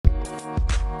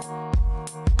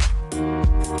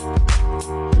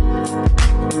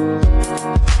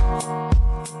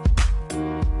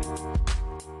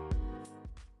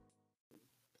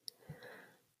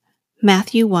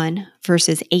Matthew 1,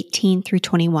 verses 18 through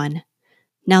 21.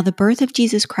 Now the birth of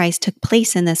Jesus Christ took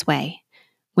place in this way.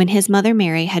 When his mother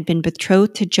Mary had been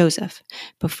betrothed to Joseph,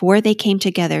 before they came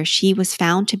together, she was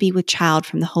found to be with child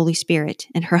from the Holy Spirit,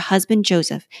 and her husband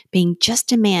Joseph, being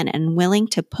just a man and willing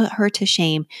to put her to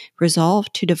shame,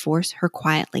 resolved to divorce her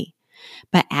quietly.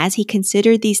 But as he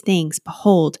considered these things,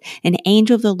 behold, an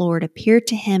angel of the Lord appeared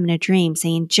to him in a dream,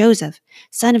 saying, Joseph,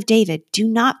 son of David, do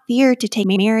not fear to take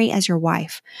Mary as your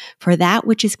wife, for that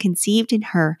which is conceived in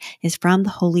her is from the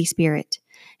Holy Spirit.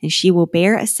 And she will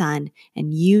bear a son,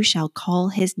 and you shall call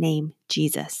his name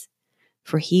Jesus,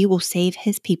 for he will save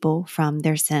his people from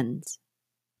their sins.